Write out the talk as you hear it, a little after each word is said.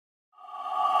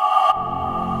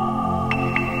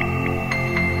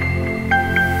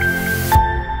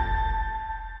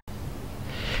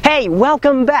Hey,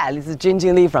 welcome back. This is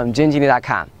Junjun Lee from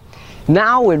junjunlee.com.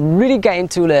 Now we're really getting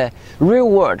to the real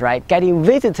world, right? Getting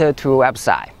visitors to a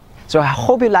website. So I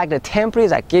hope you like the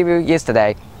templates I gave you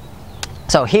yesterday.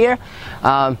 So here,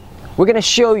 we're going to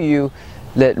show you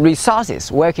the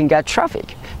resources where you can get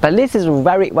traffic. But this is a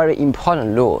very, very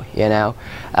important rule, you know.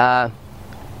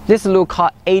 This rule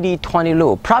called 80-20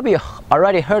 rule. Probably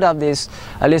already heard of this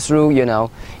rule, you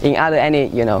know, in any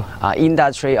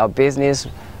industry or business,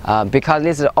 because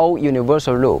this is an old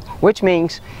universal rule, which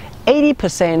means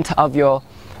 80% of your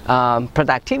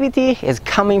productivity is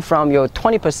coming from your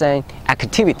 20%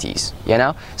 activities, you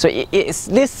know. So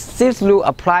this rule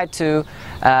applied to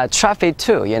traffic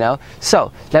too, you know.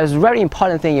 So there's a very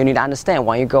important thing you need to understand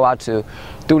when you go out to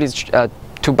do this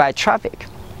to buy traffic.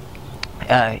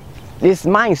 This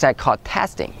mindset called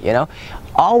testing, you know.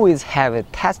 Always have a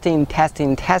testing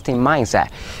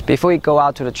mindset before you go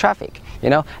out to the traffic. You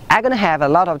know, I'm gonna have a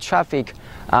lot of traffic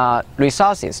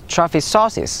resources, traffic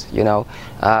sources, you know,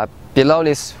 below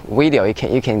this video.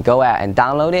 You can go out and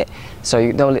download it, so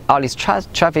you know all these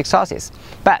traffic sources.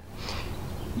 But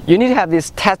you need to have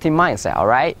this testing mindset, all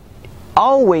right?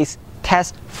 Always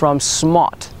test from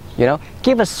smart, you know.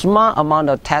 Give a small amount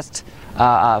of test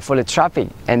for the traffic,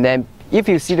 and then if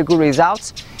you see the good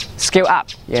results, scale up,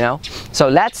 you know.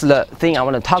 So that's the thing I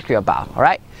want to talk to you about, all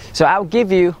right? So I'll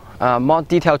give you more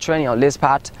detailed training on this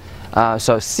part.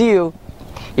 So see you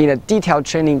in the detailed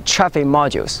training traffic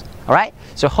modules, all right?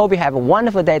 So hope you have a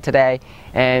wonderful day today.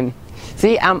 And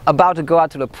see, I'm about to go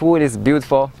out to the pool. This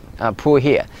beautiful pool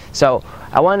here. So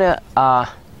I want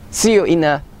to see you in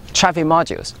the traffic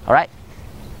modules, all right?